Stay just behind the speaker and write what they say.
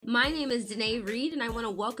My name is Danae Reed, and I want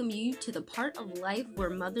to welcome you to the part of life where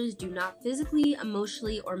mothers do not physically,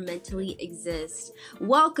 emotionally, or mentally exist.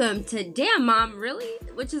 Welcome to Damn Mom, Really?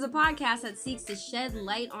 Which is a podcast that seeks to shed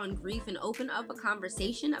light on grief and open up a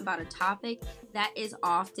conversation about a topic that is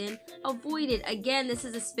often avoided. Again, this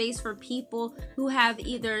is a space for people who have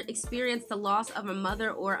either experienced the loss of a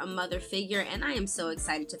mother or a mother figure, and I am so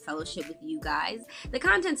excited to fellowship with you guys. The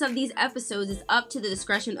contents of these episodes is up to the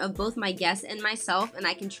discretion of both my guests and myself, and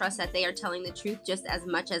I can trust that they are telling the truth just as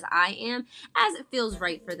much as I am, as it feels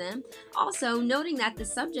right for them. Also, noting that the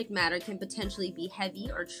subject matter can potentially be heavy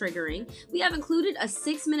or triggering, we have included a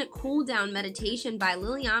 6-minute cool down meditation by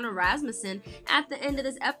Liliana Rasmussen at the end of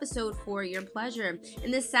this episode for your pleasure.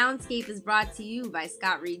 And this soundscape is brought to you by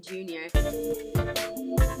Scott Reed Jr.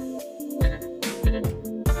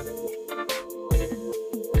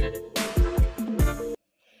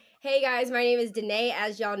 Hey guys, my name is Danae,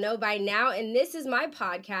 as y'all know by now, and this is my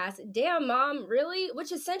podcast, Damn Mom, Really?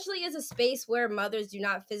 Which essentially is a space where mothers do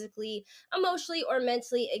not physically, emotionally, or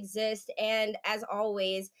mentally exist. And as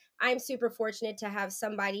always, I'm super fortunate to have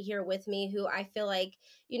somebody here with me who I feel like,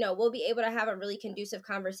 we'll be able to have a really conducive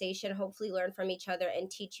conversation, hopefully learn from each other and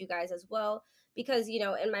teach you guys as well. Because,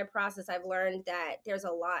 in my process, I've learned that there's a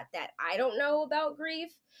lot that I don't know about grief.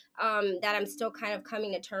 That I'm still kind of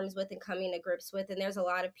coming to terms with and coming to grips with. And there's a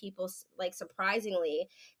lot of people, like surprisingly,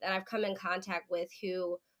 that I've come in contact with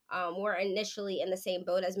who were initially in the same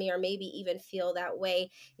boat as me, or maybe even feel that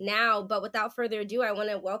way now. But without further ado, I want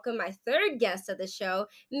to welcome my third guest of the show,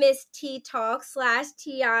 Miss T Talk /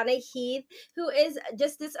 Tiana Heath, who is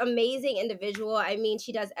just this amazing individual. I mean,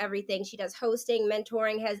 she does everything. She does hosting,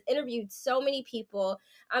 mentoring, has interviewed so many people.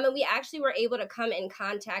 And we actually were able to come in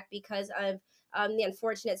contact because of the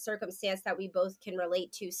unfortunate circumstance that we both can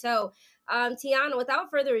relate to. So, Tiana,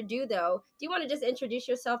 without further ado, though, do you want to just introduce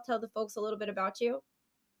yourself, tell the folks a little bit about you?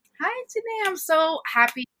 Hi, Danae. I'm so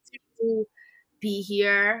happy to be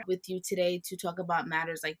here with you today to talk about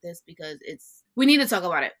matters like this because we need to talk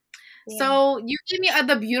about it. Yeah. So you gave me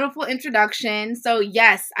the beautiful introduction. So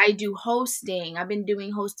yes, I do hosting. I've been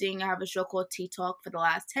doing hosting. I have a show called T Talk for the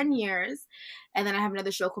last 10 years. And then I have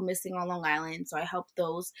another show called Missing on Long Island. So I help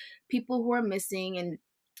those people who are missing and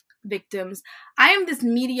victims. I am this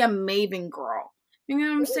media maven girl. You know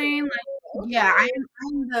what I'm saying? Like, yeah,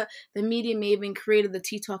 I'm the media maven, created the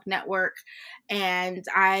T Talk network, and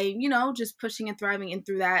I, just pushing and thriving in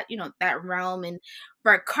through that, that realm and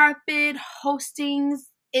red carpet hostings.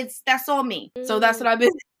 That's all me. So that's what I've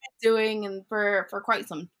been doing, and for quite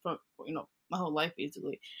some, my whole life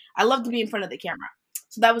basically. I love to be in front of the camera,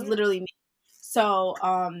 so that was literally me. So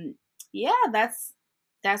yeah, that's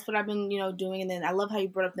what I've been, doing. And then I love how you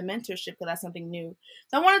brought up the mentorship because that's something new.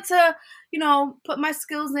 So I wanted to, put my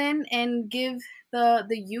skills in and give the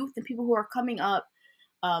youth and people who are coming up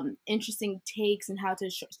interesting takes and how to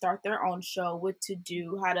start their own show, what to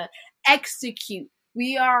do, how to execute.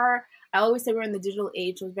 I always say we're in the digital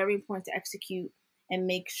age, so it's very important to execute and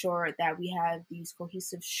make sure that we have these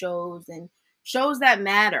cohesive shows and shows that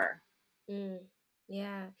matter.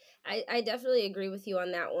 Yeah, I definitely agree with you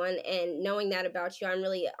on that one. And knowing that about you, I'm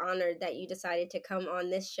really honored that you decided to come on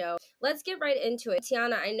this show. Let's get right into it.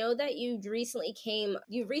 Tiana, I know that you recently came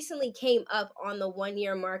up on the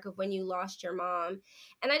 1-year mark of when you lost your mom.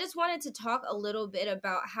 And I just wanted to talk a little bit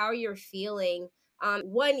about how you're feeling.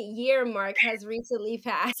 1-year mark has recently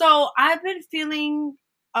passed. So I've been feeling,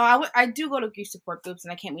 I do go to grief support groups,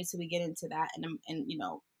 and I can't wait till we get into that. And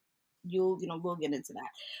we'll get into that.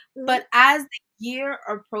 Mm-hmm. But as the year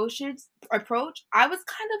approach, I was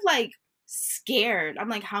kind of like scared. I'm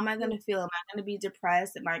like, how am I going to feel? Am I going to be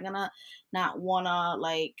depressed? Am I going to not want to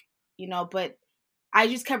but I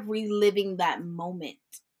just kept reliving that moment.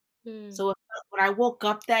 So when I woke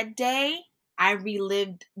up that day, I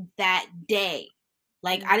relived that day.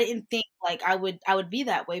 Like I didn't think like I would be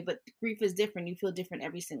that way, but grief is different. You feel different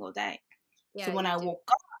every single day. Yeah, so when I woke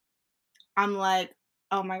up, I'm like,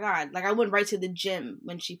 oh my God, like I went right to the gym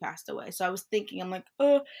when she passed away. So I was thinking, I'm like,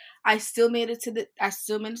 oh, I still made it to the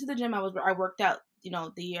gym. I worked out,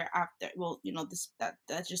 the year after,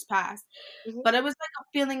 that just passed. Mm-hmm. But it was like a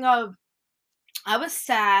feeling of, I was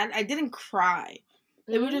sad. I didn't cry.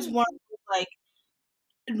 It was just one of those, like,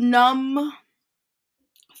 numb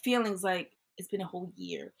feelings, like it's been a whole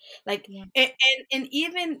year. Like, and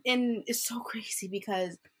even, and it's so crazy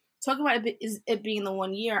because talking about it being the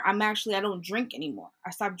 1 year, I don't drink anymore.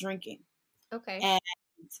 I stopped drinking. Okay. And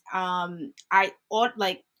out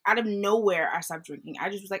of nowhere, I stopped drinking.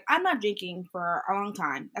 I just was like, I'm not drinking for a long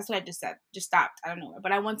time. That's what I just said. Just stopped. I don't know.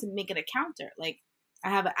 But I want to make it a counter. Like,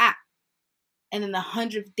 I have an app. And then the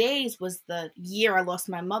 100th days was the year I lost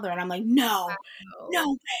my mother. And I'm like, no,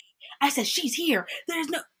 no way. I said, she's here.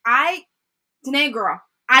 Danae girl,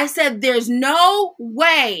 I said, there's no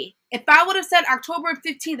way. If I would have said October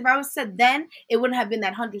 15th, if I would have said then, it wouldn't have been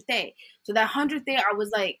that 100th day. So that 100th day, I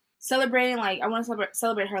was like celebrating, like I want to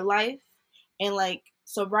celebrate her life and like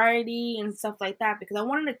sobriety and stuff like that, because I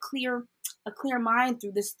wanted a clear mind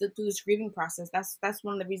through this grieving process. That's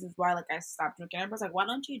one of the reasons why like I stopped drinking. Everybody's like, why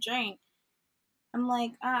don't you drink? I'm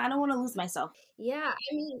like, I don't want to lose myself. Yeah,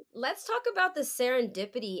 I mean, let's talk about the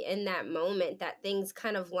serendipity in that moment that things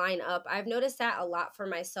kind of line up. I've noticed that a lot for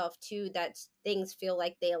myself too, that things feel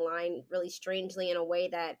like they align really strangely in a way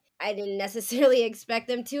that I didn't necessarily expect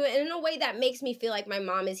them to, and in a way that makes me feel like my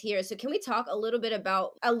mom is here. So can we talk a little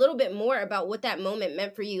bit more about what that moment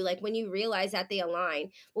meant for you? Like when you realized that they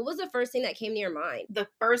align, what was the first thing that came to your mind? The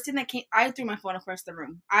first thing that came, I threw my phone across the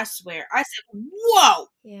room. I swear. I said, whoa.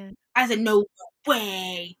 Yeah. I said, no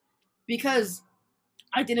way. Because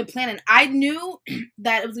I didn't plan it. I knew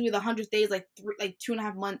that it was gonna be the 100th days, like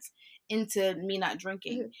 2.5 months into me not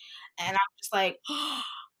drinking, and I'm just like, oh,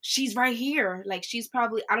 she's right here. Like she's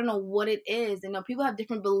probably, I don't know what it is. You know, people have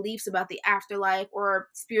different beliefs about the afterlife or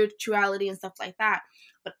spirituality and stuff like that,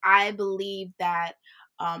 but I believe that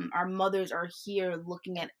our mothers are here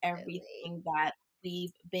looking at everything that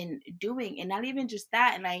we've been doing, and not even just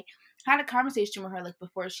that. And I had a conversation with her like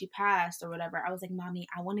before she passed or whatever. I was like, Mommy,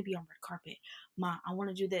 I want to be on red carpet. Ma, I want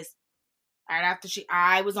to do this. Right after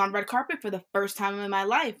I was on red carpet for the first time in my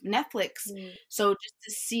life, Netflix. So just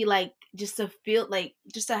to see, like, just to feel like,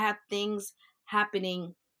 just to have things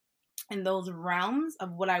happening in those realms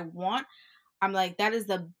of what I want, I'm like, that is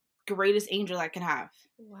the greatest angel I can have.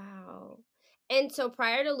 Wow. And so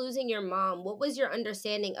prior to losing your mom, what was your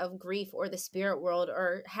understanding of grief or the spirit world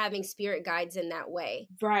or having spirit guides in that way?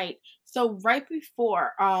 Right. So right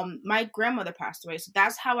before my grandmother passed away, so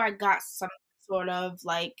that's how I got some sort of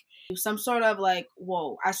like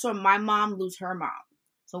whoa, I saw my mom lose her mom.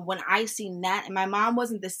 So when I seen that, and my mom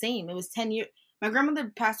wasn't the same. It was 10 years. My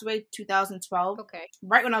grandmother passed away 2012. Okay.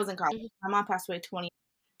 Right when I was in college. My mom passed away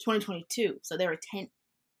 2022. So they were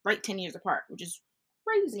 10 years apart, which is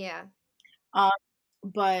crazy. Yeah.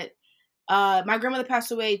 But my grandmother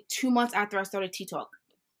passed away 2 months after I started Tea Talk.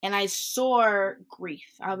 And I saw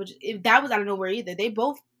grief. That was out of nowhere either. They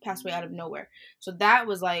both passed away out of nowhere. So that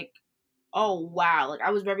was like, oh wow. Like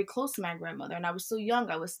I was very close to my grandmother, and I was still young.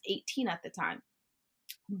 I was 18 at the time.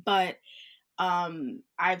 But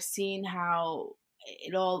I've seen how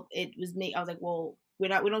it was made. I was like, well, we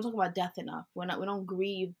don't talk about death enough. We don't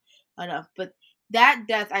grieve enough. But that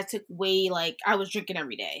death I took way, like I was drinking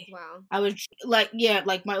every day. Wow. I was like, yeah,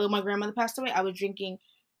 like when my grandmother passed away, I was drinking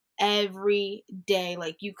every day.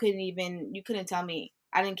 Like you couldn't tell me.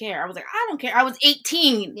 I didn't care. I was like, I don't care. I was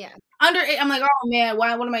 18. Yeah. Under 8, I'm like, oh man,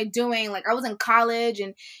 what am I doing? Like I was in college,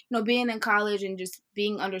 and being in college and just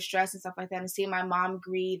being under stress and stuff like that, and seeing my mom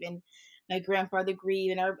grieve and my grandfather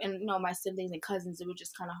grieve, and my siblings and cousins, it was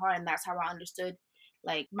just kind of hard. And that's how I understood.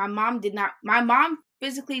 Like my mom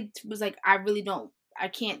physically was like, I don't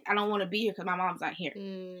want to be here because my mom's not here.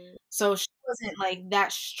 So she wasn't like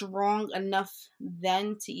that strong enough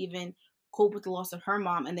then to even cope with the loss of her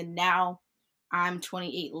mom. And then now I'm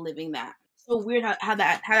 28 living that. So weird how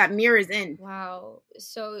that mirrors in. Wow.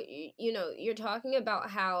 So you're talking about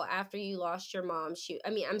how after you lost your mom,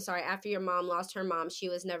 after your mom lost her mom, she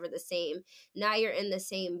was never the same. Now you're in the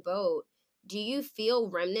same boat. Do you feel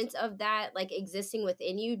remnants of that like existing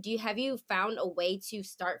within you? Have you found a way to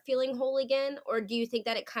start feeling whole again, or do you think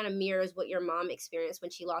that it kind of mirrors what your mom experienced when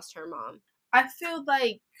she lost her mom? I feel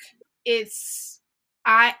like it's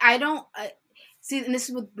I don't see, and this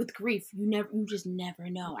is with grief. You just never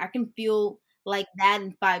know. I can feel like that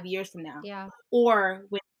in 5 years from now. Yeah. Or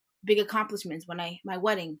with big accomplishments, my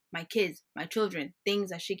wedding, my kids, my children, things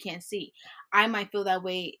that she can't see. I might feel that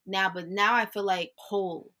way now, but now I feel like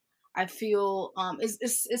whole. I feel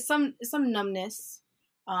it's some numbness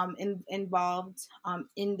involved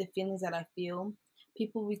in the feelings that I feel.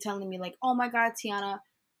 People be telling me like, "Oh my God, Tiana,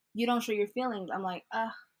 you don't show your feelings." I'm like,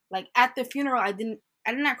 like at the funeral, I did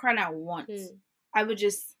not cry not once. I was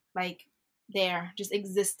just like there, just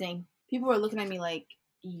existing. People were looking at me like,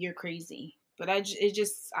 you're crazy. But I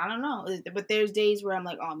don't know. But there's days where I'm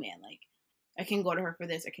like, oh man, like I can go to her for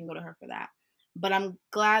this, I can go to her for that. But I'm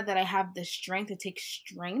glad that I have the strength. It takes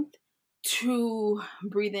strength to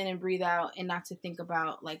breathe in and breathe out, and not to think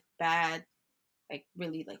about like bad, like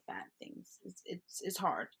really like bad things. It's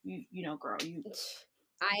hard. Girl, you.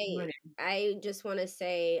 I just want to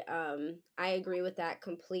say I agree with that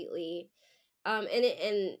completely.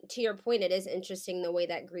 And to your point, it is interesting the way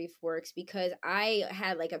that grief works, because I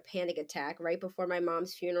had like a panic attack right before my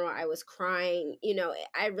mom's funeral. I was crying,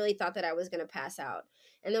 I really thought that I was gonna pass out.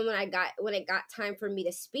 And then when it got time for me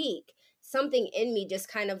to speak, something in me just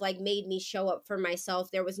kind of like made me show up for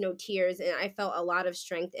myself. There was no tears, and I felt a lot of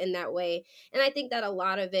strength in that way. And I think that a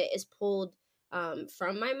lot of it is pulled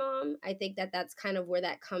from my mom. I think that that's kind of where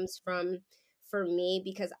that comes from for me,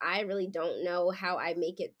 because I really don't know how I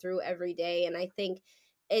make it through every day. And I think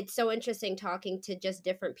it's so interesting talking to just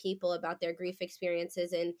different people about their grief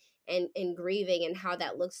experiences and grieving, and how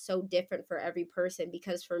that looks so different for every person.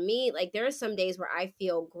 Because for me, like, there are some days where I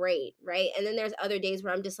feel great, right? And then there's other days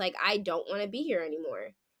where I'm just like, I don't want to be here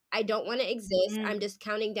anymore. I don't want to exist. Mm, I'm just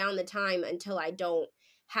counting down the time until I don't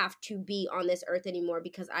have to be on this earth anymore,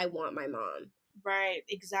 because I want my mom. right,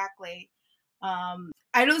 exactly.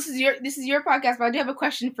 I know this is your podcast, but I do have a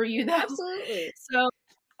question for you though. Absolutely. So,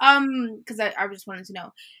 because I just wanted to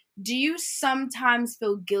know, do you sometimes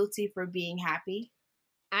feel guilty for being happy?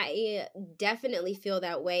 I definitely feel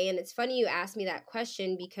that way. And it's funny you asked me that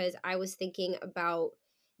question, because I was thinking about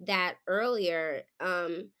that earlier.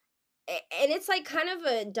 And it's like kind of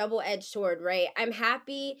a double-edged sword, right? I'm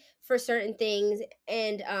happy for certain things,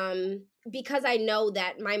 and because I know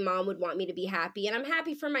that my mom would want me to be happy, and I'm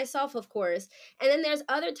happy for myself, of course. And then there's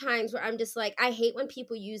other times where I'm just like, I hate when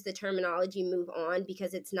people use the terminology move on,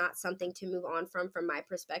 because it's not something to move on from my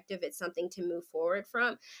perspective. It's something to move forward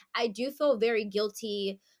from. I do feel very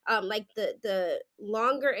guilty, like the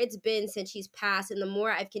longer it's been since she's passed, and the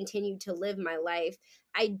more I've continued to live my life,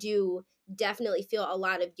 I do definitely feel a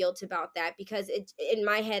lot of guilt about that, because it in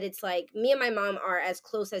my head, it's like me and my mom are as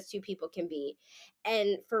close as two people can be.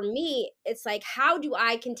 And for me, it's like, how do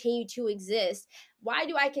I continue to exist? Why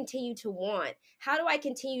do I continue to want? How do I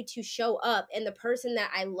continue to show up, and the person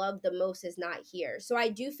that I love the most is not here? So I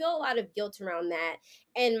do feel a lot of guilt around that.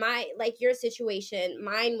 And my, like your situation,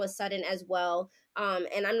 mine was sudden as well.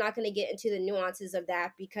 And I'm not going to get into the nuances of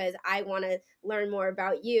that, because I want to learn more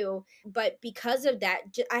about you. But because of that,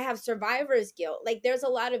 I have survivor's guilt. Like, there's a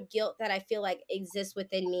lot of guilt that I feel like exists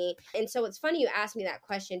within me. And so it's funny you asked me that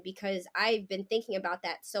question, because I've been thinking about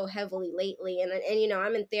that so heavily lately. And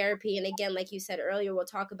I'm in therapy. And again, like you said earlier, we'll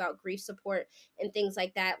talk about grief support and things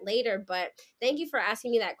like that later. But thank you for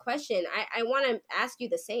asking me that question. I want to ask you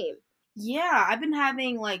the same. Yeah, I've been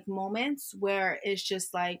having like moments where it's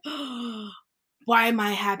just like, why am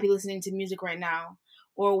I happy listening to music right now?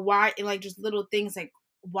 Or why, like, just little things like,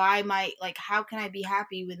 why am I, like, how can I be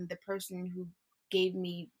happy when the person who gave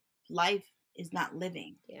me life is not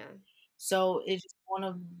living? Yeah. So it's just one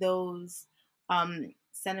of those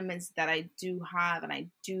sentiments that I do have and I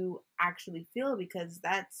do actually feel, because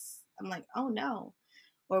I'm like, oh no.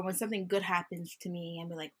 Or when something good happens to me, I'm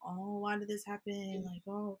like, oh, why did this happen? Like,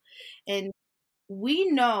 oh. And we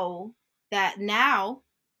know that now,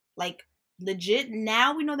 like, legit,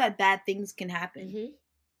 now we know that bad things can happen. Mm-hmm.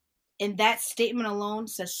 And that statement alone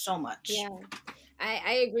says so much. Yeah.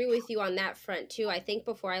 I agree with you on that front too. I think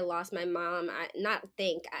before I lost my mom,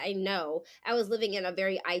 I know I was living in a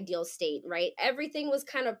very ideal state, right? Everything was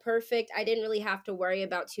kind of perfect. I didn't really have to worry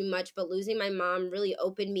about too much, but losing my mom really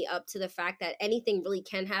opened me up to the fact that anything really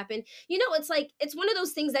can happen. It's like, it's one of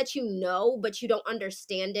those things that but you don't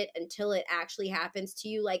understand it until it actually happens to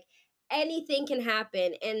you. Like, anything can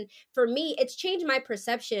happen. And for me, it's changed my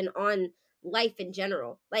perception on life in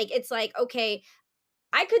general. Like, it's like, okay,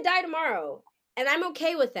 I could die tomorrow, and I'm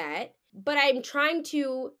okay with that. But I'm trying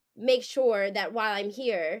to make sure that while I'm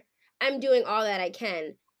here, I'm doing all that I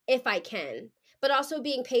can, if I can. But also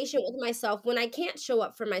being patient with myself when I can't show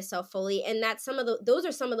up for myself fully. And that's those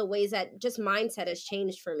are some of the ways that just mindset has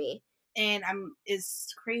changed for me. And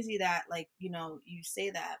it's crazy that, like, you say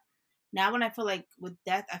that. Now when I feel like with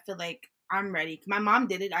death, I feel like I'm ready. My mom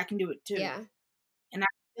did it, I can do it too. Yeah. And I'm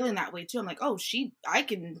feeling that way too. I'm like, oh, I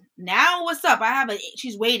can now. What's up?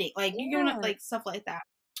 She's waiting. Like, you're gonna, Yeah. like, stuff like that.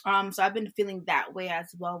 So I've been feeling that way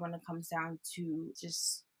as well when it comes down to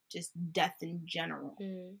just death in general.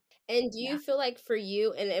 Mm. And do Yeah. you feel like for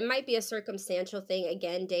you, and it might be a circumstantial thing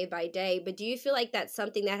again, day by day, but do you feel like that's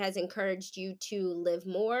something that has encouraged you to live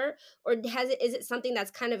more? Or is it something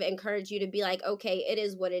that's kind of encouraged you to be like, okay, it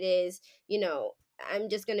is what it is, I'm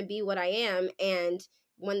just gonna be what I am, and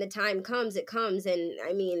when the time comes, it comes, and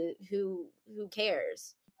I mean, who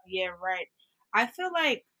cares? Yeah, right. I feel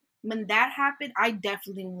like when that happened, I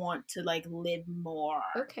definitely want to, like, live more.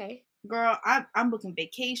 Okay. girl, I'm booking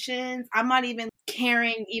vacations. I'm not even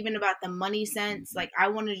caring even about the money sense. Like, I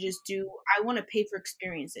want to pay for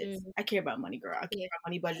experiences. I care about money, girl. I care about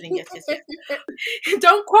money budgeting. Yes.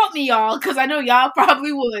 Don't quote me, y'all, because I know y'all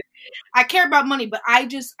probably would. I care about money, but I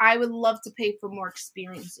would love to pay for more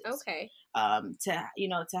experiences. Okay.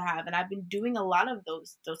 To have, and I've been doing a lot of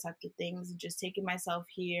those types of things, and just taking myself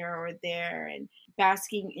here or there and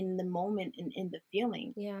basking in the moment and in the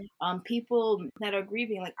feeling. Yeah. People that are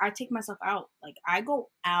grieving, like, I take myself out. Like, I go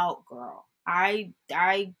out, girl. I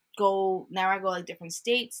go now. I go like different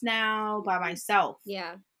states now by myself.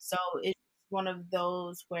 Yeah. So it's one of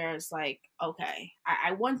those where it's like, okay,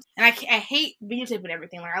 I want, and I hate videotaping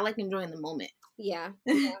everything. Like, I like enjoying the moment. Yeah.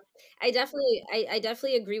 I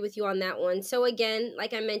definitely agree with you on that one. So again,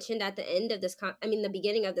 like I mentioned at the end of this, the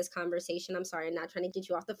beginning of this conversation. I'm sorry, I'm not trying to get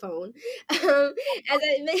you off the phone. As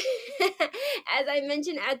I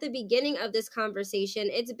mentioned at the beginning of this conversation,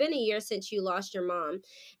 it's been a year since you lost your mom,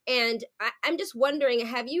 and I'm just wondering,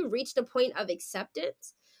 have you reached a point of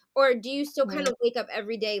acceptance, or do you still kind of wake up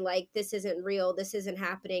every day like, this isn't real, this isn't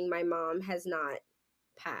happening, my mom has not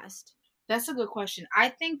passed? That's a good question. I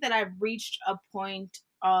think that I've reached a point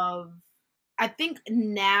of, I think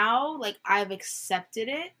now, like, I've accepted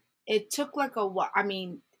it. It took like a while. I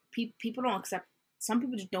mean, people don't accept. Some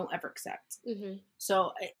people just don't ever accept. Mm-hmm.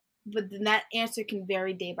 So, but then that answer can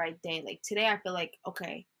vary day by day. Like, today, I feel like,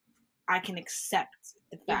 okay, I can accept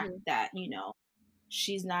the fact that,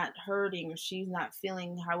 she's not hurting, or she's not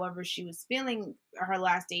feeling however she was feeling her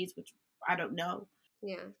last days, which I don't know.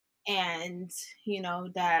 Yeah. And,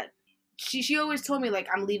 that she always told me, like,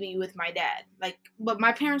 I'm leaving you with my dad. Like, but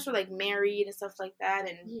my parents were, like, married and stuff like that,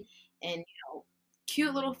 and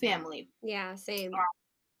cute little family. Yeah, same.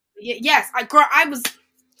 Yes, I was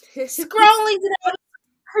scrolling today.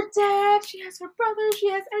 Her dad, she has her brother, she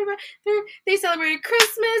has everybody. They celebrated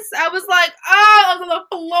Christmas. I was like, I was on the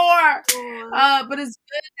floor. But it's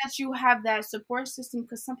good that you have that support system,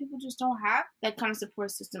 because some people just don't have that kind of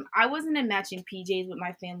support system. I wasn't in matching PJs with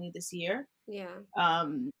my family this year. Yeah.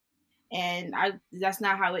 And that's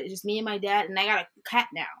not how it is. Just me and my dad, and I got a cat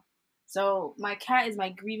now. So my cat is my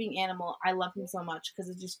grieving animal. I love him so much because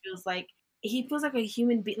it just feels like, he feels like a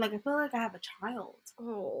human being. Like, I feel like I have a child.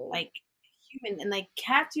 Oh. Like, human. And like,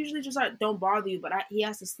 cats usually just don't bother you, but he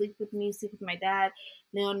has to sleep with me, sleep with my dad,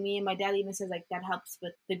 me, and my dad even says, like, that helps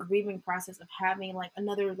with the grieving process of having, like,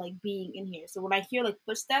 another, like, being in here. So when I hear, like,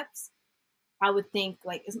 footsteps, I would think,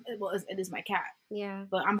 like, it is my cat. Yeah.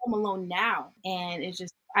 But I'm home alone now, and it's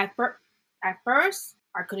just, at first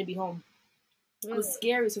I couldn't be home. Really? It was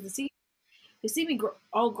scary. So to see me grow.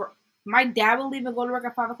 My dad will leave and go to work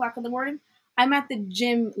at 5 o'clock in the morning. I'm at the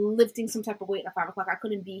gym lifting some type of weight at 5 o'clock. I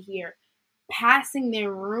couldn't be here. Passing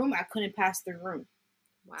their room, I couldn't pass their room.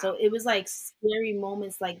 Wow. So it was like scary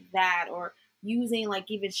moments like that, or using, like,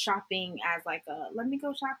 even shopping as like let me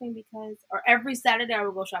go shopping because, or every Saturday I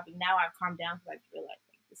would go shopping. Now I've calmed down because I realize,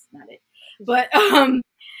 like, this is not it. But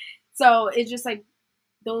so it's just like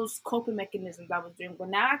those coping mechanisms I was doing. But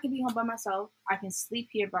now I can be home by myself. I can sleep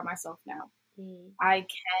here by myself now. I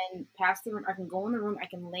can pass the room. I can go in the room. I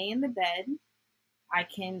can lay in the bed. I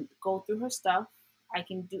can go through her stuff. I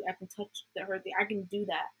can touch her thing. I can do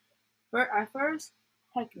that. But at first,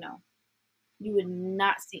 heck no. You would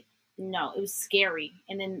not see. No, it was scary.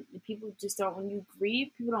 And then people just don't, when you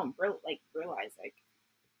grieve, people don't realize, like,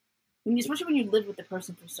 especially when you live with the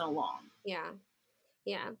person for so long. Yeah.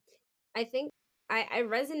 Yeah. I think I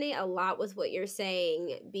resonate a lot with what you're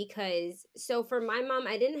saying, because so for my mom,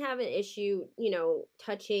 I didn't have an issue,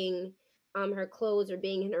 touching her clothes or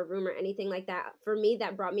being in her room or anything like that. For me,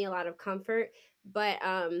 that brought me a lot of comfort. But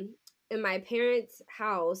in my parents'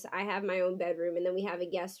 house, I have my own bedroom, and then we have a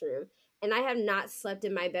guest room. And I have not slept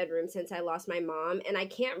in my bedroom since I lost my mom, and I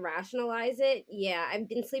can't rationalize it. Yeah, I've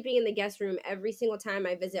been sleeping in the guest room every single time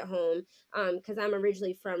I visit home, because I'm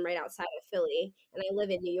originally from right outside of Philly, and I live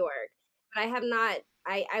in New York. But I have not,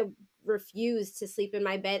 I refuse to sleep in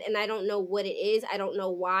my bed, and I don't know what it is. I don't know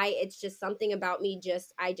why. It's just something about me,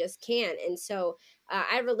 I just can't. And so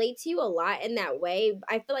I relate to you a lot in that way.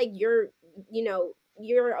 I feel like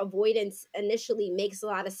your avoidance initially makes a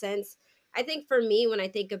lot of sense. I think for me, when I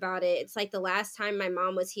think about it, it's like the last time my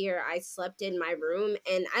mom was here, I slept in my room,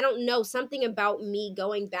 and I don't know, something about me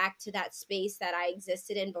going back to that space that I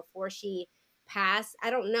existed in before she passed.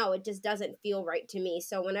 I don't know. It just doesn't feel right to me.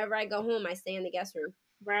 So whenever I go home, I stay in the guest room.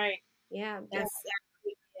 Right. Yeah. That's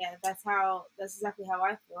exactly how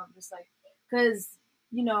I feel. I'm just like, because,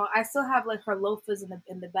 I still have, like, her loafers in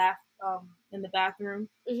the bathroom.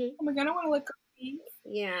 Mm-hmm. Oh my God, I want to, like, cookies.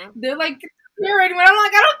 Yeah. They're like, you're ready. When I'm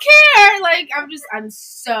like, I don't care. Like, I'm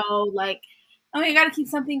so, like, I mean, you got to keep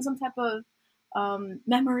something, some type of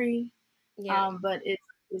memory. Yeah. But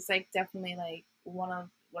it's like definitely like one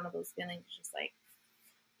of those feelings, just like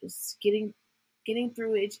just getting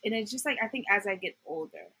through it, and it's just like I think as I get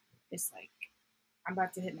older, it's like I'm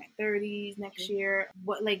about to hit my 30s next year.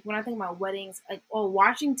 What like when I think about weddings, like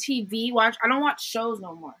watching TV, I don't watch shows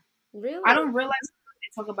no more. I Really? don't realize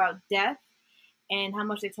they talk about death and how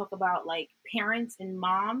much they talk about like parents and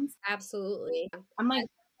moms. Absolutely. I'm like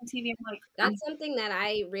on TV. I'm like That's something that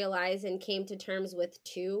I realized and came to terms with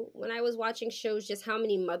too when I was watching shows, just how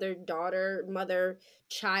many mother daughter, mother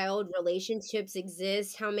child relationships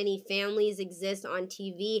exist, how many families exist on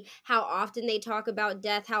TV, how often they talk about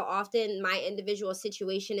death, how often my individual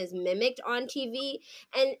situation is mimicked on TV.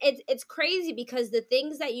 And it's crazy because the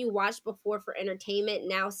things that you watched before for entertainment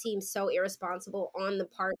now seem so irresponsible on the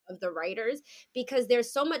part of the writers, because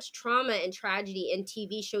there's so much trauma and tragedy in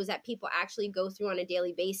TV shows that people actually go through on a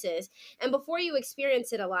daily basis. And before you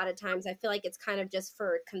experience it, a lot of times I feel like it's kind of just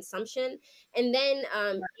for consumption. And then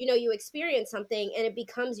you experience something and it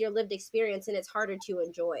becomes your lived experience and it's harder to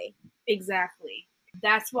enjoy. exactly.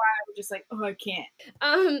 That's why I was just like, oh, I can't.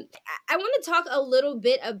 I want to talk a little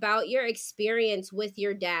bit about your experience with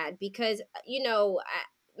your dad, because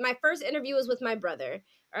my first interview was with my brother.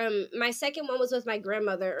 My second one was with my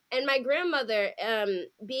grandmother, and my grandmother,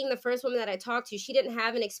 being the first woman that I talked to, she didn't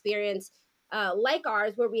have an experience like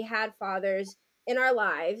ours where we had fathers in our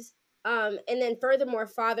lives, and then furthermore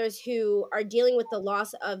fathers who are dealing with the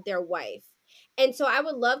loss of their wife. And so I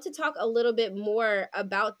would love to talk a little bit more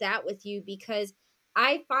about that with you, because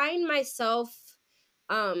I find myself,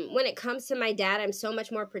 when it comes to my dad, I'm so much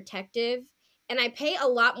more protective, and I pay a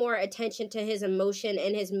lot more attention to his emotion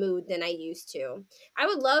and his mood than I used to. I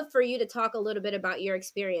would love for you to talk a little bit about your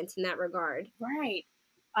experience in that regard. Right.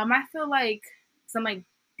 I feel like, cause I'm like,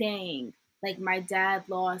 dang, like my dad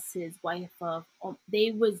lost his wife of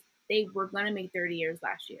they were gonna make 30 years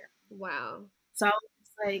last year. Wow. So I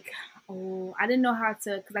was like, oh, I didn't know how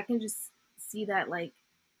to, because I can just see that like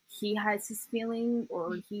he hides his feeling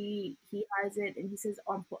or he hides it, and he says,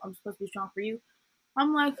 oh, I'm supposed to be strong for you.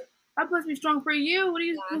 I'm like, I'm supposed to be strong for you.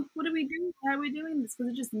 Yeah. What are we doing? Why are we doing this? Because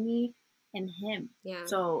it's just me and him. Yeah.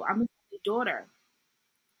 So I'm his daughter.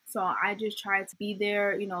 So I just tried to be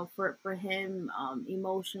there, for him,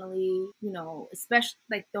 emotionally, especially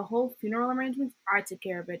like the whole funeral arrangements. I took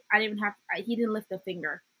care of it. I didn't even he didn't lift a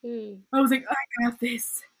finger. Mm. I was like, I got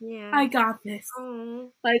this. Yeah. I got this. Oh.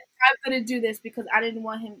 Like I'm gonna do this because I didn't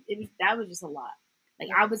want him. That was just a lot. Like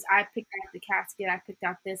Yeah. I picked out the casket. I picked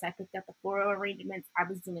out this. I picked out the floral arrangements. I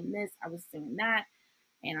was doing this. I was doing that,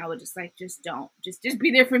 and I would just like, just don't, just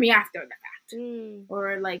be there for me after the fact,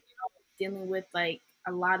 or like dealing with like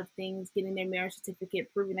a lot of things, getting their marriage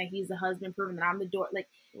certificate, proving that he's the husband, proving that I'm the daughter. Like,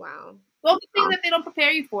 Wow. all the things that they don't prepare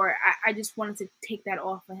you for. I just wanted to take that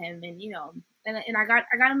off of him, and and I got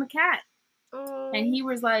him a cat. Oh. And he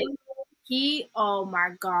was like, oh my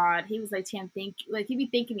God. He was like, Tam, thank you. Like, he'd be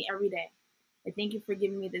thanking me every day. Like, thank you for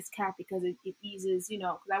giving me this cat because it eases,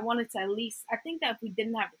 because I wanted to at least, I think that if we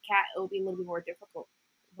didn't have the cat, it would be a little bit more difficult.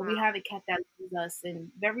 But we have a cat that loves us and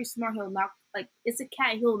very smart. He'll knock, like, it's a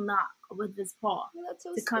cat, he'll knock with his paw That's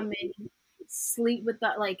so to come sweet. in, sleep with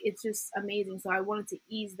the, like, it's just amazing. So I wanted to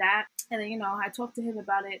ease that. And then, I talked to him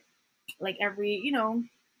about it like every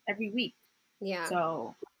week. Yeah.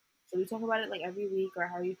 So we talk about it like every week, or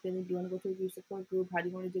how are you feeling? Do you want to go to a grief support group? How do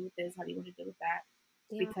you want to deal with this? How do you want to deal with that?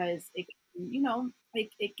 Yeah. Because it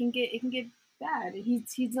can get bad. And he's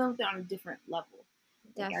dealing with it on a different level.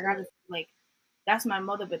 Like, I gotta, like, that's my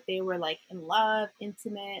mother, but they were like in love,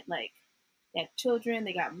 intimate, like they had children,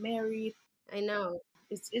 they got married. I know.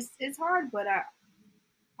 It's hard, but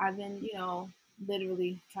I've been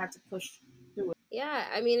literally trying to push through it. Yeah,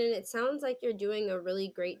 I mean, and it sounds like you're doing a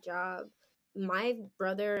really great job. My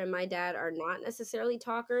brother and my dad are not necessarily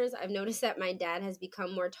talkers. I've noticed that my dad has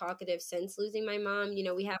become more talkative since losing my mom.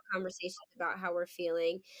 We have conversations about how we're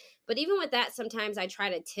feeling. But even with that, sometimes I try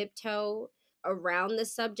to tiptoe around the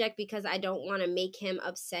subject because I don't want to make him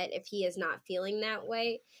upset if he is not feeling that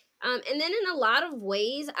way. And then in a lot of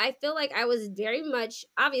ways, I feel like I was very much,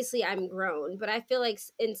 obviously I'm grown, but I feel like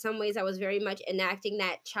in some ways I was very much enacting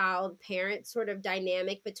that child parent sort of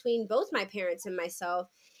dynamic between both my parents and myself.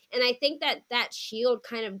 And I think that that shield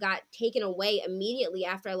kind of got taken away immediately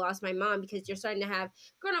after I lost my mom, because you're starting to have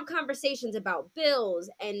grown up conversations about bills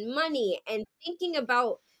and money and thinking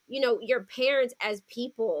about, your parents as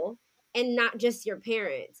people and not just your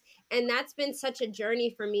parents. And that's been such a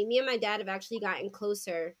journey for me. Me and my dad have actually gotten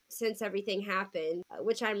closer since everything happened,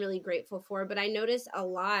 which I'm really grateful for. But I noticed a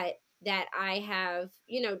lot that I have,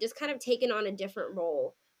 just kind of taken on a different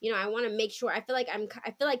role I want to make sure. I feel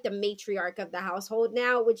like the matriarch of the household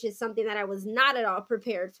now, which is something that I was not at all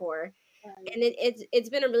prepared for. And it's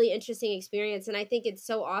been a really interesting experience, and I think it's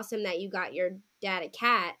so awesome that you got your dad a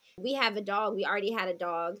cat. We have a dog. We already had a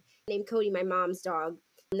dog named Cody, my mom's dog,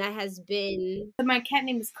 and that has been. So my cat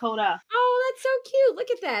name is Coda. Oh, that's so cute!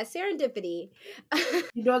 Look at that serendipity.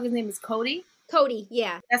 Your dog's name is Cody. Cody,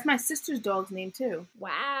 yeah. That's my sister's dog's name too.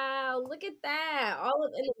 Wow, look at that!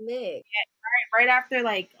 All in the mix. Yeah, right after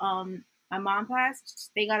like my mom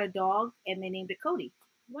passed, they got a dog and they named it Cody.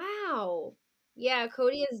 Wow. Yeah,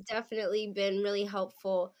 Cody has definitely been really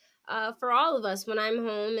helpful for all of us when I'm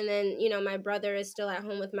home. And then, my brother is still at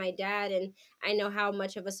home with my dad. And I know how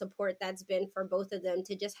much of a support that's been for both of them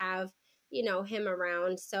to just have, him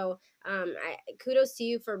around. So kudos to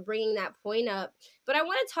you for bringing that point up. But I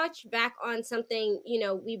want to touch back on something,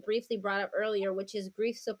 we briefly brought up earlier, which is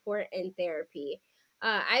grief support and therapy.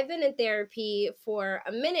 I've been in therapy for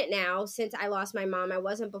a minute now since I lost my mom. I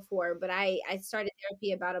wasn't before, but I started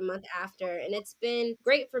therapy about a month after, and it's been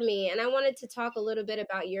great for me. And I wanted to talk a little bit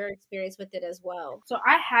about your experience with it as well. So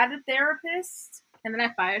I had a therapist and then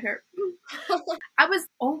I fired her. I was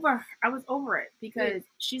over it because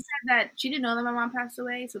she said that she didn't know that my mom passed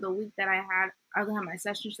away. So the week that I was gonna have my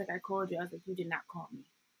session, she's like, I called you. I was like, you did not call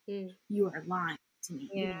me. You are lying to me.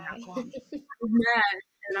 Yeah. You did not call me. I was mad.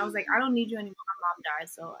 And I was like, I don't need you anymore. My mom died,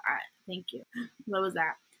 so thank you. What was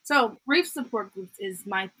that? So grief support groups is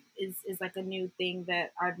like a new thing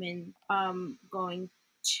that I've been going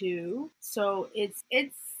to. So it's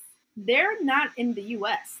they're not in the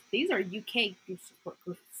US. These are UK grief support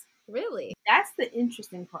groups. Really? That's the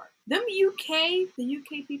interesting part. The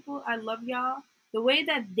UK people, I love y'all. The way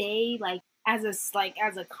that they as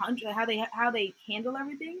a country, how they handle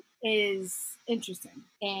everything is interesting.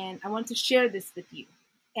 And I want to share this with you.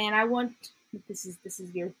 And this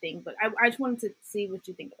is your thing, but I just wanted to see what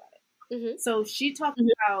you think about it. Mm-hmm. So she talked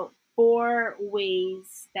about 4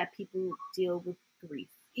 ways that people deal with grief,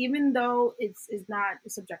 even though it's not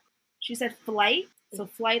subjective. She said flight. So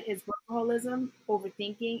flight is workaholism,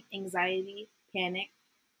 overthinking, anxiety, panic,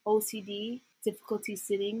 OCD, difficulty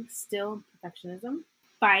sitting still, perfectionism.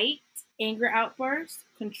 Fight, anger outbursts,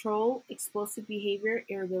 control, explosive behavior,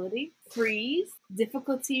 irritability. Freeze,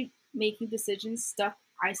 difficulty making decisions, stuck,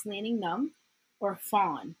 isolating, numb. Or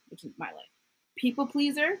fawn, which is my life. People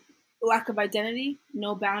pleaser, lack of identity,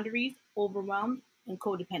 no boundaries, overwhelmed, and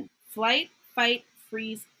codependent. Flight, fight,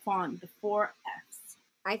 freeze, fawn, the 4 Fs.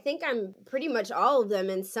 I think I'm pretty much all of them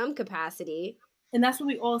in some capacity. And that's what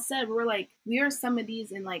we all said. We were like, we are some of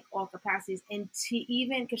these in like all capacities. And to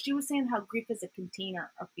even, because she was saying how grief is a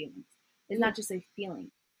container of feelings. It's not just a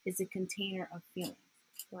feeling, it's a container of feelings.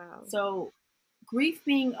 Wow. So grief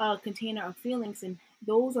being a container of feelings, and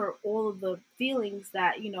those are all of the feelings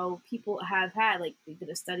that, people have had. Like they did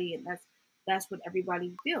a study and that's what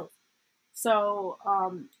everybody feels. So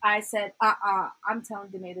I said, I'm telling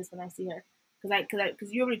Danae this when I see her.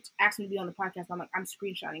 Because you already asked me to be on the podcast. I'm like, I'm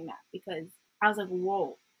screenshotting that because I was like,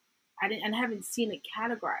 whoa, I haven't seen it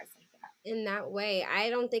categorized like that. In that way,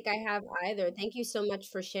 I don't think I have either. Thank you so much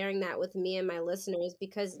for sharing that with me and my listeners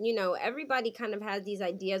because, everybody kind of has these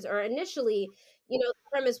ideas, or initially, the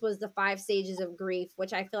premise was the 5 stages of grief,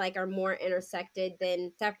 which I feel like are more intersected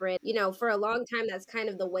than separate. For a long time, that's kind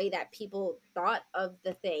of the way that people thought of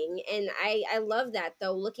the thing. And I love that,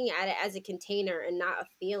 though, looking at it as a container and not a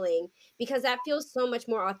feeling, because that feels so much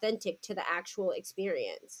more authentic to the actual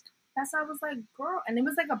experience. That's why I was like, girl. And it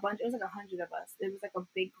was like a bunch, it was like 100 of us. It was like a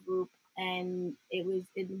big group. And it was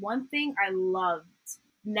one thing I loved.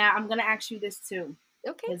 Now I'm going to ask you this too.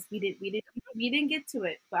 Okay. Because we didn't get to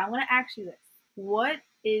it, but I want to ask you this. What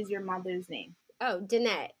is your mother's name? Oh,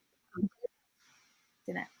 Danette.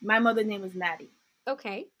 Danette. My mother's name is Maddie.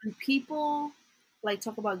 Okay. When people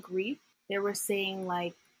talk about grief, they were saying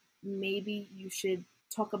maybe you should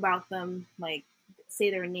talk about them, say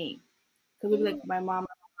their name. Because we'd be like, my mom,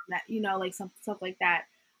 some stuff like that.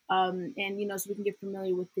 And, so we can get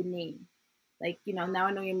familiar with the name. Now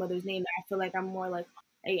I know your mother's name. I feel like I'm more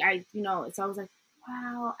so I was like,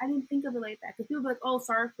 wow, I didn't think of it like that. Because people be like, oh,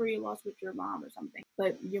 sorry for your loss with your mom or something.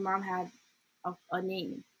 But your mom had a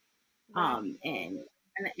name, and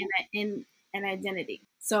an identity.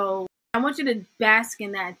 So I want you to bask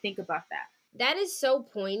in that and think about that. That is so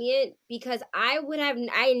poignant because I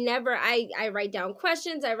write down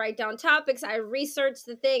questions, I write down topics, I research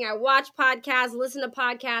the thing, I watch podcasts, listen to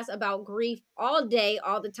podcasts about grief all day,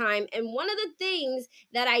 all the time. And one of the things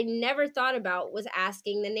that I never thought about was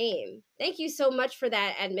asking the name. Thank you so much for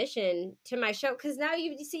that admission to my show, because now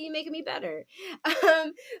you see you making me better.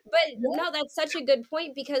 But no, that's such a good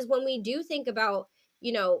point, because when we do think about,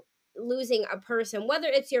 losing a person, whether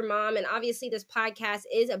it's your mom, and obviously this podcast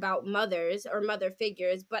is about mothers or mother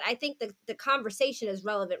figures, but I think the conversation is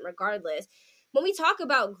relevant regardless. When we talk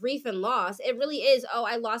about grief and loss, it really is, oh,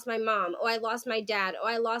 I lost my mom, oh, I lost my dad, oh,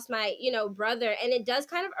 I lost my, brother. And it does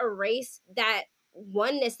kind of erase that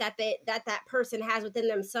oneness that person has within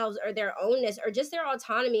themselves, or their ownness, or just their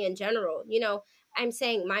autonomy in general. I'm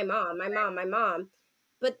saying my mom, my mom, my mom,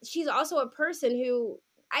 but she's also a person who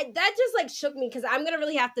that just like shook me, because I'm gonna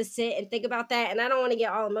really have to sit and think about that, and I don't want to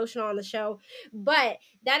get all emotional on the show, but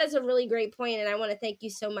that is a really great point, and I want to thank you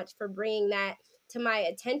so much for bringing that to my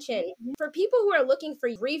attention. For people who are looking for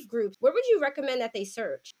grief groups, where would you recommend that they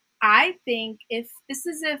search? I think if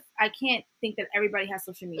I can't think that everybody has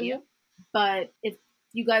social media, but if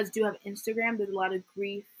you guys do have Instagram, there's a lot of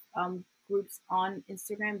grief groups on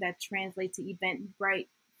Instagram that translate to Eventbrite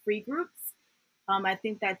free groups. I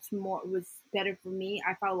think that's was better for me.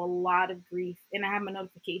 I follow a lot of grief, and I have my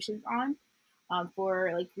notifications on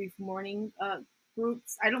for like grief mourning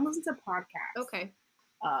groups. I don't listen to podcasts. Okay.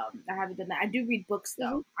 I haven't done that. I do read books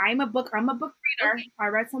though. I'm a book reader. Okay. I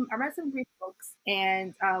read some grief books,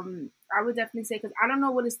 and I would definitely say, because I don't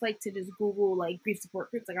know what it's like to just Google like grief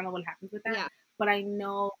support groups. Like, I don't know what happens with that, yeah. But I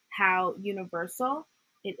know how universal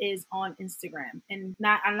it is on Instagram, and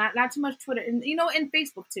not too much Twitter, and and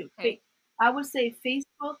Facebook too. Okay. I would say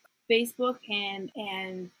Facebook and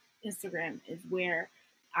Instagram is where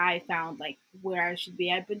I found like where I should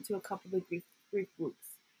be. I've been to a couple of grief groups,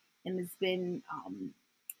 and it's been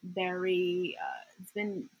very it's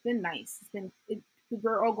been nice.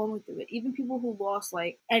 We're all going through it. Even people who lost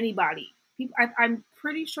like anybody. I'm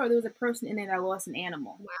pretty sure there was a person in it that lost an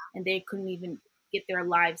animal, wow. And they couldn't even get their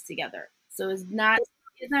lives together. So it's not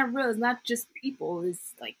real. It's not just people.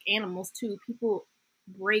 It's like animals too. People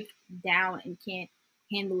break down and can't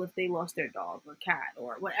handle if they lost their dog or cat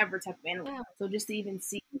or whatever type of animal. Yeah. So just to even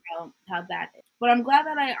see how that is. But I'm glad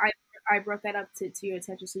that I brought that up to your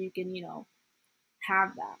attention, so you can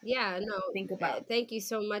have that. Yeah, no, think about. Thank you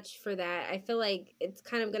so much for that. I feel like it's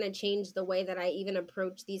kind of going to change the way that I even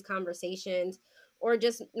approach these conversations, or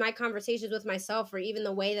just my conversations with myself, or even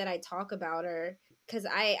the way that I talk about her. Because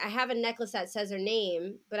I have a necklace that says her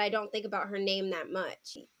name, but I don't think about her name that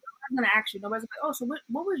much. I'm going to ask you. Nobody's like, oh, so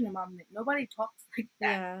what was your mom's name? Nobody talks like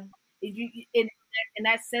that. Yeah. And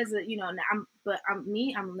that says that,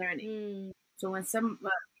 I'm learning. So when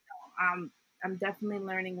I'm definitely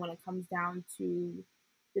learning when it comes down to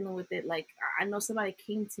dealing with it. Like, I know somebody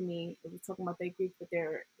came to me, they were talking about their grief with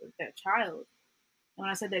their child. And when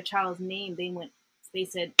I said their child's name, they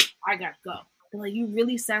said, I gotta go. They're like, you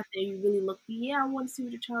really sat there, you really looked. Yeah, I want to see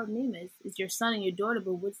what your child's name is. It's your son and your daughter,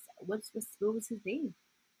 but what was his name?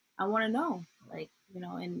 I want to know. Like,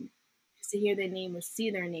 and just to hear their name or see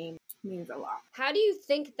their name means a lot. How do you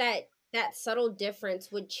think that subtle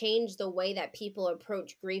difference would change the way that people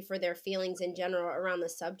approach grief or their feelings in general around the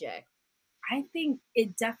subject? I think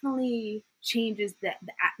it definitely changes the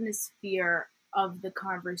atmosphere of the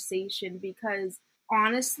conversation, because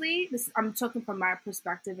honestly, I'm talking from my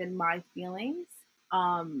perspective and my feelings.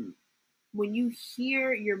 When you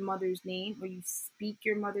hear your mother's name, or you speak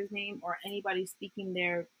your mother's name, or anybody speaking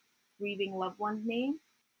their grieving loved one's name,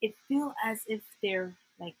 it feels as if they're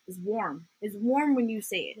like, it's warm. It's warm when you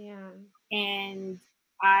say it. Yeah. And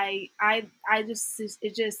I it's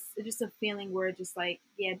just a feeling where it's just like,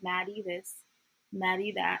 yeah, Maddie this,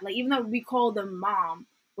 Maddie that. Like, even though we call them mom,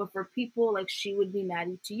 but for people, like, she would be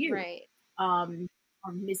Maddie to you, right? Or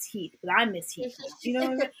Miss Heath, but I'm Miss Heath, you know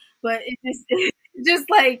what I mean? But it just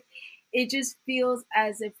like, it just feels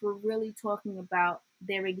as if we're really talking about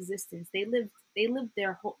their existence. They lived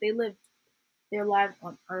their lives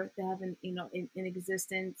on Earth. They have in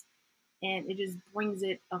existence. And it just brings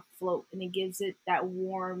it afloat, and it gives it that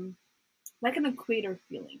warm, like an equator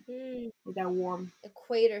feeling. Like that warm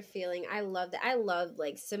equator feeling. I love that. I love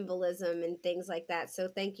like symbolism and things like that. So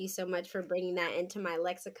thank you so much for bringing that into my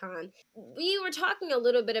lexicon. We were talking a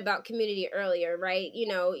little bit about community earlier, right?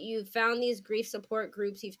 You found these grief support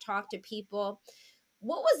groups. You've talked to people.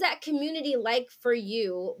 What was that community like for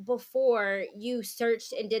you before you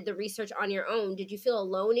searched and did the research on your own? Did you feel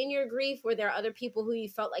alone in your grief? Were there other people who you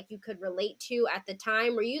felt like you could relate to at the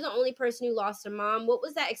time? Were you the only person who lost a mom? What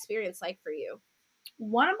was that experience like for you?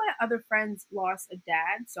 One of my other friends lost a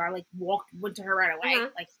dad, so I went to her right away. Uh-huh.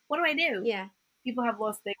 Like, what do I do? Yeah. People have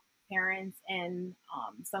lost their parents and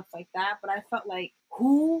stuff like that, but I felt like,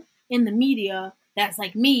 who in the media that's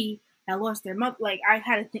like me that lost their mother? Like,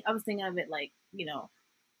 I was thinking of it like,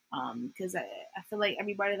 because I feel like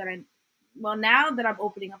everybody now that I'm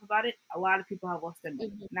opening up about it, a lot of people have lost their mother,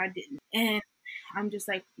 and I didn't. And I'm just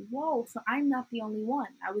like, whoa, so I'm not the only one.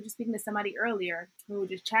 I was just speaking to somebody earlier who were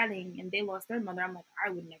just chatting and they lost their mother. I'm like, I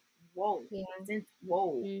would never, whoa, Yeah.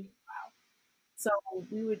 whoa. Mm. So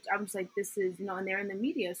I'm just like, this is, and they're in the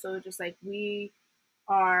media. So just like we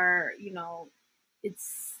are,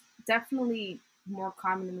 it's definitely more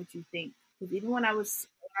common than what you think. Because even when I was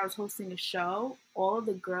hosting a show, all of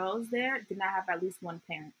the girls there did not have at least one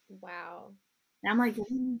parent. Wow. And I'm like,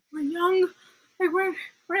 we're young, like we're in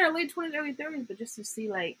our late 20s, early 30s, but just to see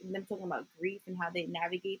like them talking about grief and how they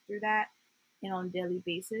navigate through that, on a daily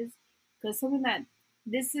basis, because something that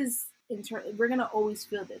this is we're gonna always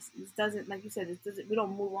feel this. This doesn't, like you said, this doesn't. We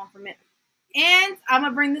don't move on from it. And I'm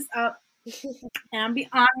gonna bring this up, and I'm be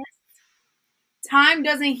honest. Time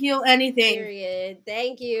doesn't heal anything. Period.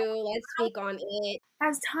 Thank you. Let's speak on it.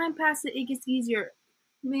 As time passes, it gets easier,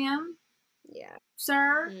 ma'am. Yeah.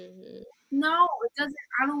 Sir. Mm-hmm. No, it doesn't.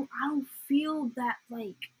 I don't feel that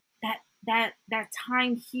like that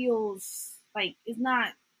time heals. Like it's not.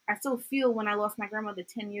 I still feel when I lost my grandmother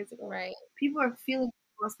 10 years ago. Right. People are feeling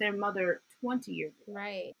lost their mother 20 years ago.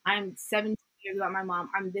 Right. I'm 17 years without my mom.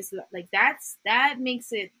 I'm this like that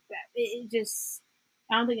makes it. It just.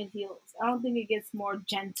 I don't think it heals. I don't think it gets more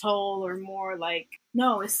gentle or more like.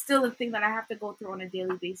 No, it's still a thing that I have to go through on a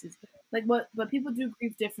daily basis. Like but people do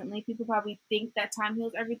grieve differently. People probably think that time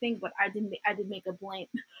heals everything, but I did make a blank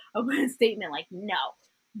statement like no.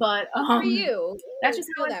 But for you, that's just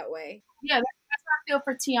feel that way. Yeah, that's how I feel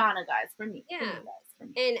for Tiana, guys. For me, Yeah. for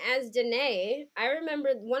me. And as Danae, I remember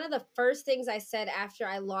one of the first things I said after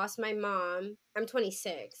I lost my mom. I'm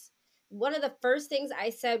 26. One of the first things I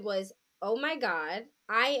said was, "Oh my God,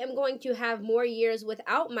 I am going to have more years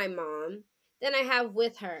without my mom than I have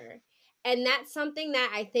with her." And that's something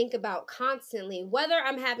that I think about constantly. Whether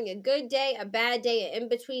I'm having a good day, a bad day, an in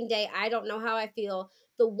between day, I don't know how I feel.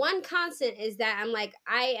 The one constant is that I'm like,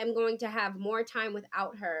 I am going to have more time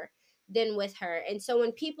without her than with her. And so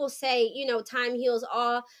when people say, time heals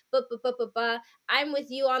all, I'm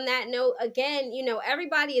with you on that note. Again,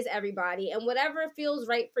 everybody is everybody, and whatever feels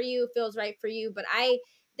right for you feels right for you. But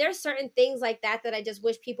there's certain things like that I just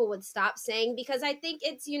wish people would stop saying, because I think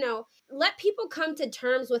it's, let people come to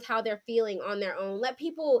terms with how they're feeling on their own. Let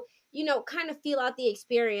people, kind of feel out the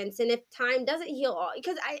experience. And if time doesn't heal all,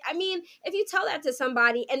 because I mean, if you tell that to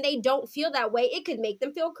somebody and they don't feel that way, it could make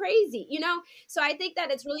them feel crazy, So I think that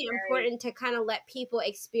it's really important to kind of let people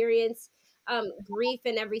experience grief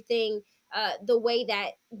and everything the way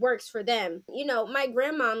that works for them. My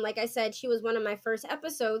grandmom, like I said, she was one of my first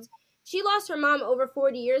episodes. She lost her mom over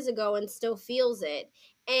 40 years ago and still feels it.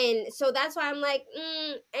 And so that's why I'm like,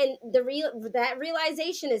 and that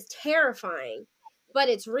realization is terrifying, but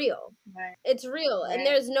it's real. Right. It's real, Right. and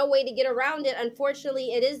there's no way to get around it.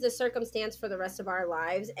 Unfortunately, it is the circumstance for the rest of our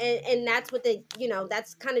lives, and that's what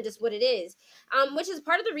that's kind of just what it is. Which is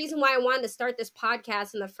part of the reason why I wanted to start this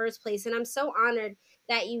podcast in the first place, and I'm so honored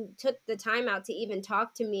that you took the time out to even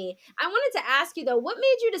talk to me. I wanted to ask you though, what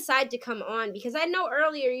made you decide to come on? Because I know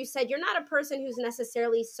earlier you said you're not a person who's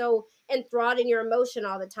necessarily so enthralled in your emotion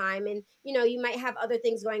all the time, and you might have other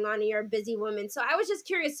things going on and you're a busy woman. So I was just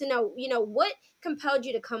curious to know, what compelled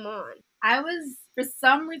you to come on? For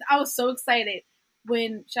some reason, I was so excited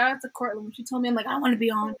when, shout out to Cortland, when she told me, I'm like, I want to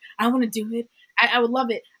be on. I want to do it. I would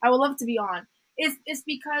love it. I would love to be on. It's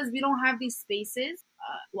because we don't have these spaces.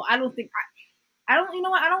 Well, I don't think, I don't, you know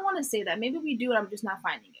what? I don't want to say that. Maybe we do, and I'm just not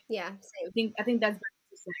finding it. Yeah, same. I think that's better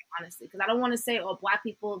to say, honestly, because I don't want to say, oh, Black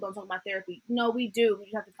people don't talk about therapy. No, we do. We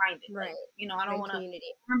just have to find it. Right. Like, I don't want to. Community.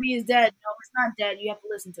 R&B is dead. No, it's not dead. You have to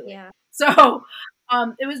listen to it. Yeah. So,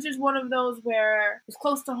 it was just one of those where it's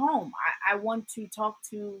close to home. I want to talk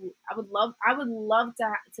to. I would love to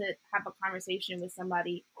have a conversation with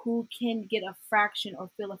somebody who can get a fraction or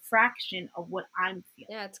feel a fraction of what I'm feeling.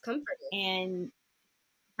 Yeah, it's comforting. And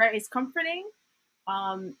right, it's comforting.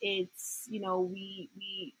 It's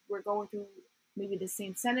we're going through maybe the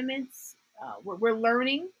same sentiments. We're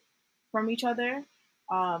learning from each other.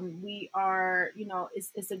 We are,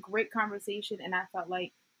 it's a great conversation, and I felt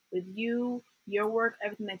like with you, your work,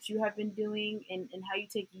 everything that you have been doing, and how you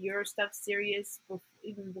take your stuff serious,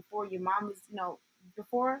 even before your mom was,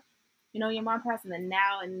 before, your mom passed, and then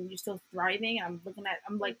now, and you're still thriving. I'm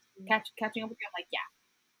like catching up with you. I'm like, yeah.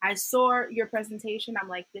 I saw your presentation. I'm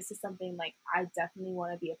like, this is something like I definitely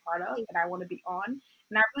want to be a part of, and I want to be on.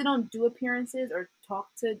 And I really don't do appearances or talk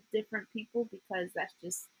to different people because that's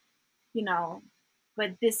just,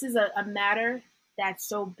 but this is a matter that's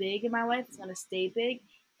so big in my life. It's going to stay big.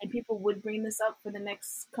 And people would bring this up for the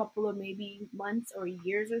next couple of maybe months or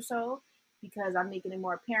years or so because I'm making it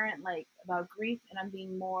more apparent, like about grief, and I'm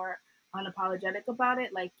being more unapologetic about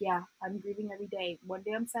it. Like, yeah, I'm grieving every day. One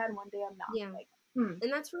day I'm sad, one day I'm not. Yeah. Like,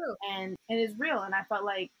 And that's real. And it's real. And I felt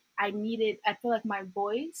like I feel like my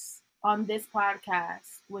voice on this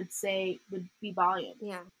podcast would be volume.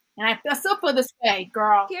 Yeah. And I still feel this way,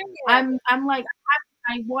 girl. Period. I'm like,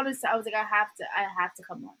 I wanted to, I was like, I have to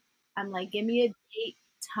come on. I'm like, give me a date,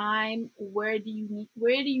 time. Where do you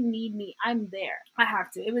need me? I'm there. I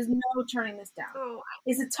have to. It was no turning this down. Oh,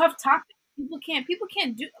 It's a tough topic. People can't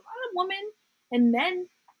do, a lot of women and men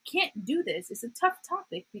can't do this. It's a tough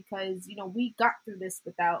topic because, we got through this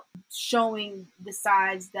without showing the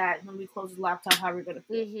sides that when we close the laptop, how we're going to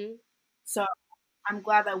feel. mm-hmm. So I'm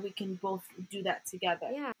glad that we can both do that together.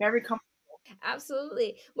 Yeah. Very comfortable.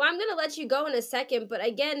 Absolutely. Well, I'm going to let you go in a second, but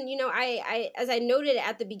again, I as I noted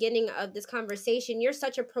at the beginning of this conversation, you're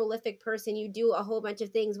such a prolific person. You do a whole bunch of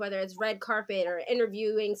things, whether it's red carpet or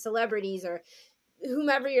interviewing celebrities or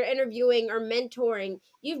whomever you're interviewing or mentoring.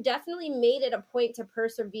 You've definitely made it a point to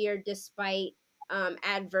persevere despite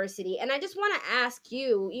adversity. And I just want to ask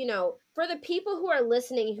you, for the people who are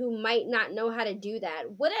listening who might not know how to do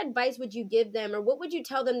that, what advice would you give them, or what would you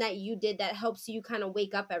tell them that you did that helps you kind of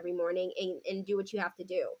wake up every morning and do what you have to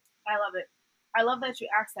do? I love it. I love that you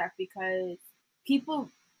asked that because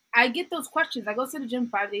I get those questions. I go to the gym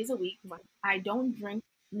 5 days a week. Wow. I don't drink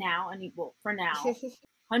now, for now.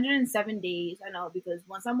 107 days, I know, because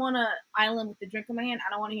once I'm on an island with the drink in my hand, I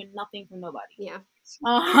don't want to hear nothing from nobody. Yeah.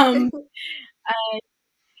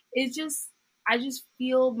 I just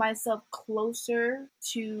feel myself closer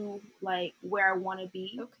to like where I want to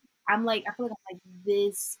be. Okay. I feel like I'm like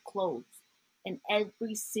this close, and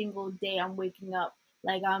every single day I'm waking up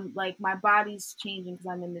like I'm like my body's changing because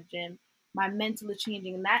I'm in the gym. My mental is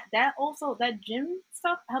changing, and that gym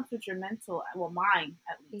stuff helps with your mental, well, mine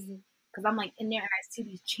at least, because I'm like in there and I see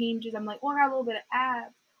these changes. I'm like, oh, I got a little bit of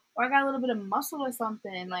abs, or I got a little bit of muscle or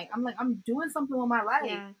something. I'm doing something with my life,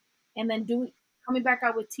 and then coming back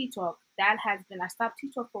out with T-Talk. I stopped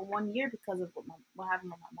T-Talk for 1 year because of what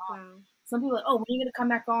happened with my mom. Wow. Some people are like, oh, when are you gonna come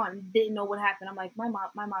back on? Didn't know what happened. I'm like, my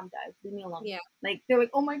mom died. Leave me alone. Yeah. Like they're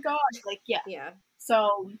like, oh my god. Like yeah. Yeah.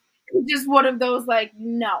 So just one of those like,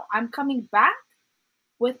 no, I'm coming back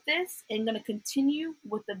with this and gonna continue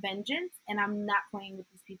with the vengeance, and I'm not playing with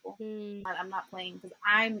these people. I'm not playing because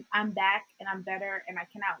I'm back and I'm better, and I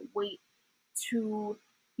cannot wait to,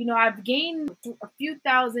 I've gained a few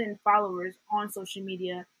thousand followers on social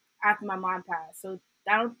media after my mom passed, so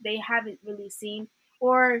they haven't really seen,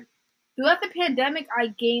 or throughout the pandemic I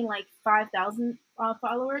gained like 5,000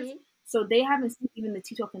 followers. So they haven't seen even the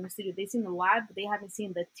T-Talk in the studio. They've seen the live, but they haven't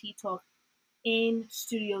seen the T-Talk in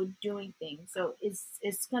studio doing things. So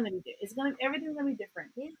it's gonna be everything's gonna be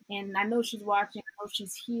different. Yeah. And I know she's watching. I know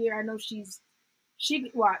she's here. I know she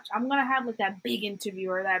watch. I'm gonna have like that big interview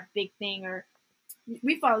or that big thing, or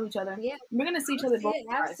we follow each other. Yeah, we're gonna see each other.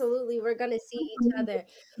 Absolutely, we're gonna see each other.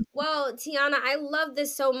 Well, Tiana, I love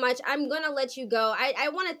this so much. I'm gonna let you go. I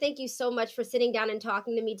want to thank you so much for sitting down and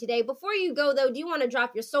talking to me today. Before you go, though, do you want to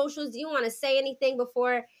drop your socials? Do you want to say anything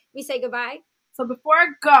before we say goodbye? So before I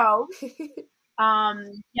go, yes,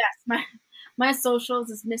 my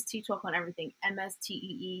socials is Miss T-Talk on everything.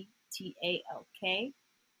 MSTEETALK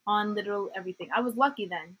on literal everything. I was lucky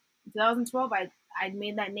then. In 2012, I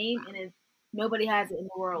made that name, and nobody has it in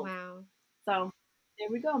the world. Wow. So there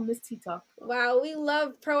we go, Miss T-Talk. Wow, we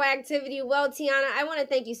love proactivity. Well, Tiana, I want to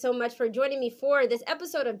thank you so much for joining me for this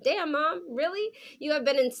episode of Damn Mom. Really? You have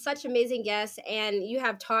been such amazing guests, and you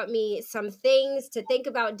have taught me some things to think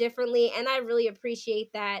about differently, and I really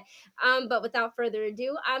appreciate that. But without further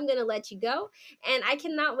ado, I'm going to let you go, and I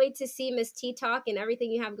cannot wait to see Miss T-Talk and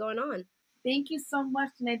everything you have going on. Thank you so much,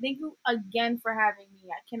 and thank you again for having me.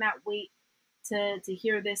 I cannot wait to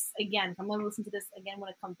hear this again. I'm going to listen to this again when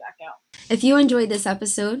it comes back out. If you enjoyed this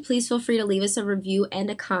episode, please feel free to leave us a review and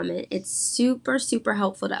a comment. It's super, super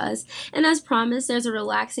helpful to us. And as promised, there's a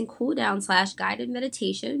relaxing cool down / guided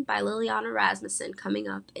meditation by Liliana Rasmussen coming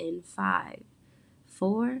up in 5,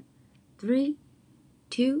 4, 3,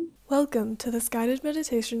 2. Welcome to this guided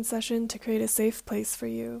meditation session to create a safe place for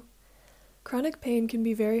you. Chronic pain can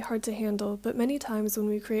be very hard to handle, but many times when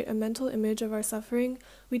we create a mental image of our suffering,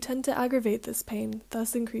 we tend to aggravate this pain,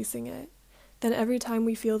 thus increasing it. Then every time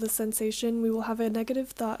we feel this sensation, we will have a negative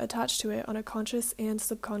thought attached to it on a conscious and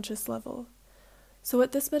subconscious level. So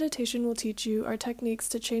what this meditation will teach you are techniques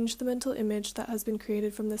to change the mental image that has been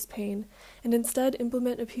created from this pain, and instead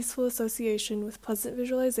implement a peaceful association with pleasant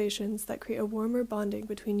visualizations that create a warmer bonding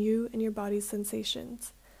between you and your body's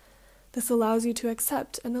sensations. This allows you to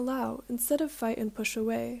accept and allow instead of fight and push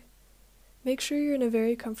away. Make sure you're in a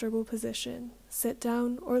very comfortable position. Sit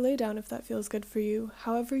down or lay down if that feels good for you,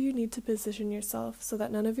 however you need to position yourself so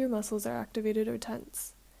that none of your muscles are activated or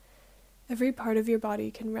tense. Every part of your body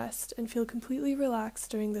can rest and feel completely relaxed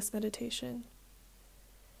during this meditation.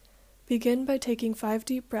 Begin by taking 5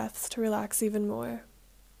 deep breaths to relax even more.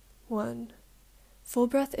 1. Full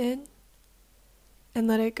breath in, and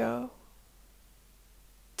let it go.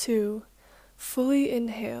 2. Fully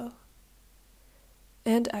inhale,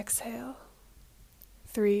 and exhale.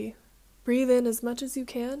 3. Breathe in as much as you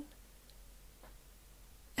can,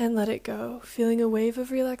 and let it go, feeling a wave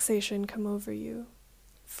of relaxation come over you.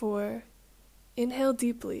 4. Inhale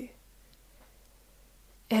deeply,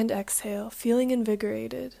 and exhale, feeling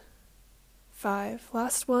invigorated. 5.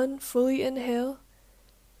 Last one, fully inhale,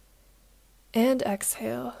 and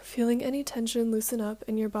exhale, feeling any tension loosen up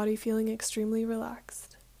and your body feeling extremely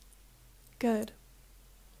relaxed. Good.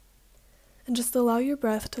 And just allow your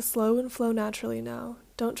breath to slow and flow naturally now.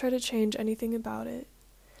 Don't try to change anything about it.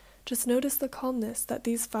 Just notice the calmness that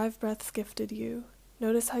these 5 breaths gifted you.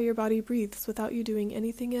 Notice how your body breathes without you doing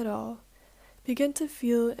anything at all. Begin to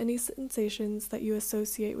feel any sensations that you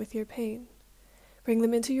associate with your pain. Bring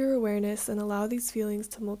them into your awareness and allow these feelings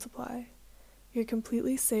to multiply. You're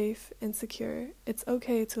completely safe and secure. It's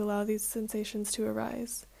okay to allow these sensations to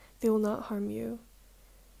arise. They will not harm you.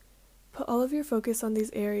 Put all of your focus on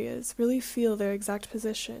these areas. Really feel their exact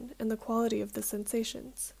position and the quality of the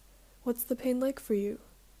sensations. What's the pain like for you?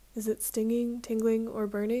 Is it stinging, tingling, or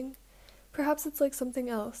burning? Perhaps it's like something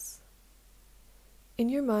else. In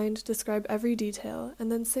your mind, describe every detail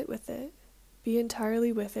and then sit with it. Be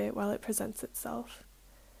entirely with it while it presents itself.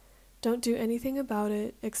 Don't do anything about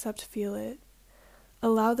it except feel it.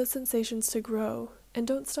 Allow the sensations to grow, and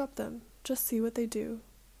don't stop them, just see what they do.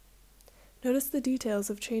 Notice the details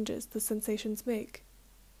of changes the sensations make.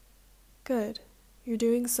 Good, you're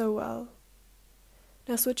doing so well.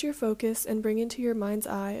 Now switch your focus and bring into your mind's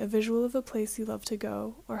eye a visual of a place you love to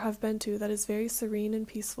go or have been to that is very serene and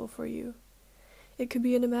peaceful for you. It could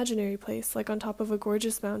be an imaginary place, like on top of a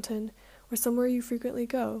gorgeous mountain, or somewhere you frequently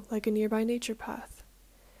go, like a nearby nature path.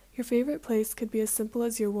 Your favorite place could be as simple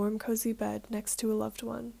as your warm, cozy bed next to a loved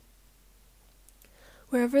one.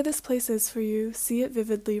 Wherever this place is for you, see it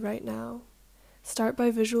vividly right now. Start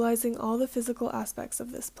by visualizing all the physical aspects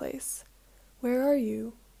of this place. Where are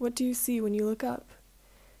you? What do you see when you look up?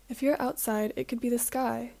 If you're outside, it could be the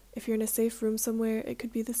sky. If you're in a safe room somewhere, it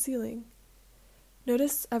could be the ceiling.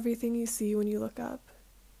 Notice everything you see when you look up.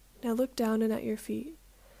 Now look down and at your feet.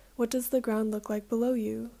 What does the ground look like below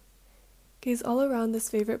you? Gaze all around this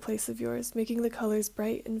favorite place of yours, making the colors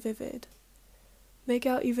bright and vivid. Make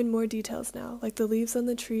out even more details now, like the leaves on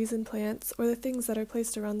the trees and plants, or the things that are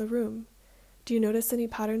placed around the room. Do you notice any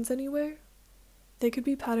patterns anywhere? They could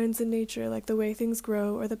be patterns in nature, like the way things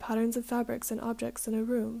grow, or the patterns of fabrics and objects in a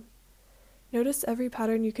room. Notice every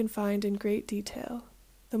pattern you can find in great detail.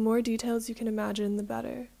 The more details you can imagine, the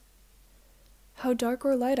better. How dark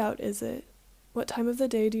or light out is it? What time of the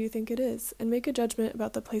day do you think it is? And make a judgment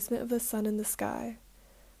about the placement of the sun in the sky.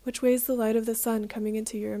 Which way is the light of the sun coming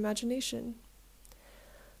into your imagination?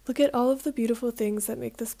 Look at all of the beautiful things that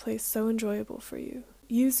make this place so enjoyable for you.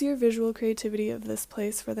 Use your visual creativity of this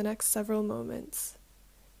place for the next several moments.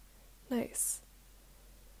 Nice.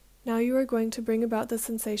 Now you are going to bring about the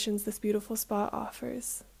sensations this beautiful spot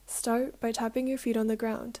offers. Start by tapping your feet on the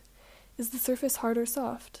ground. Is the surface hard or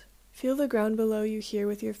soft? Feel the ground below you here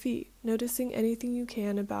with your feet, noticing anything you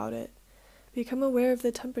can about it. Become aware of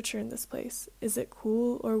the temperature in this place. Is it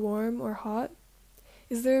cool or warm or hot?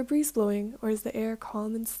 Is there a breeze blowing, or is the air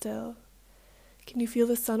calm and still? Can you feel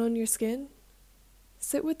the sun on your skin?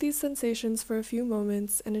 Sit with these sensations for a few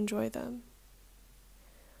moments and enjoy them.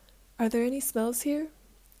 Are there any smells here?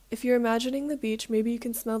 If you're imagining the beach, maybe you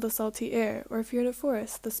can smell the salty air, or if you're in a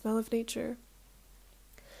forest, the smell of nature.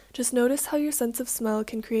 Just notice how your sense of smell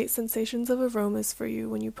can create sensations of aromas for you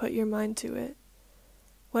when you put your mind to it.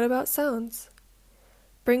 What about sounds?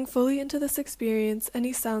 Bring fully into this experience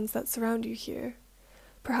any sounds that surround you here.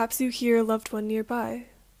 Perhaps you hear a loved one nearby.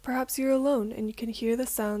 Perhaps you're alone and you can hear the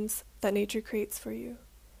sounds that nature creates for you.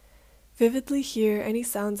 Vividly hear any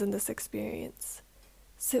sounds in this experience.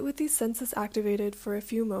 Sit with these senses activated for a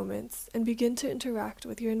few moments and begin to interact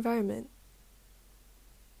with your environment.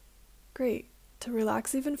 Great. To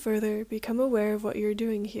relax even further, become aware of what you're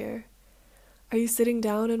doing here. Are you sitting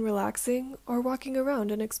down and relaxing, or walking around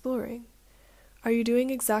and exploring? Are you doing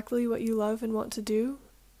exactly what you love and want to do?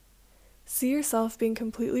 See yourself being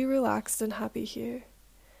completely relaxed and happy here.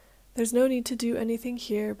 There's no need to do anything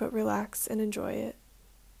here but relax and enjoy it.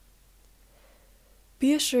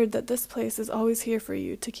 Be assured that this place is always here for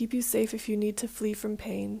you to keep you safe if you need to flee from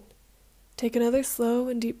pain. Take another slow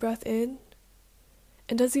and deep breath in,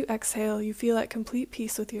 and as you exhale, you feel at complete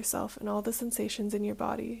peace with yourself and all the sensations in your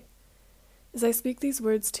body. As I speak these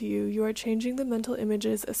words to you, you are changing the mental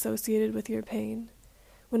images associated with your pain.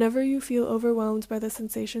 Whenever you feel overwhelmed by the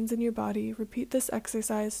sensations in your body, repeat this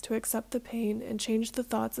exercise to accept the pain and change the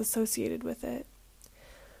thoughts associated with it.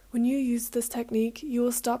 When you use this technique, you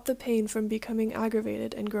will stop the pain from becoming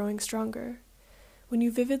aggravated and growing stronger. When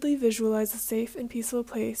you vividly visualize a safe and peaceful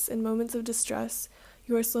place in moments of distress,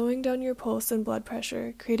 you are slowing down your pulse and blood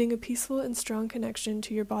pressure, creating a peaceful and strong connection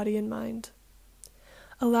to your body and mind.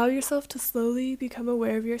 Allow yourself to slowly become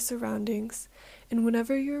aware of your surroundings, and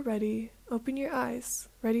whenever you're ready, open your eyes,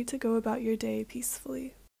 ready to go about your day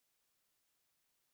peacefully.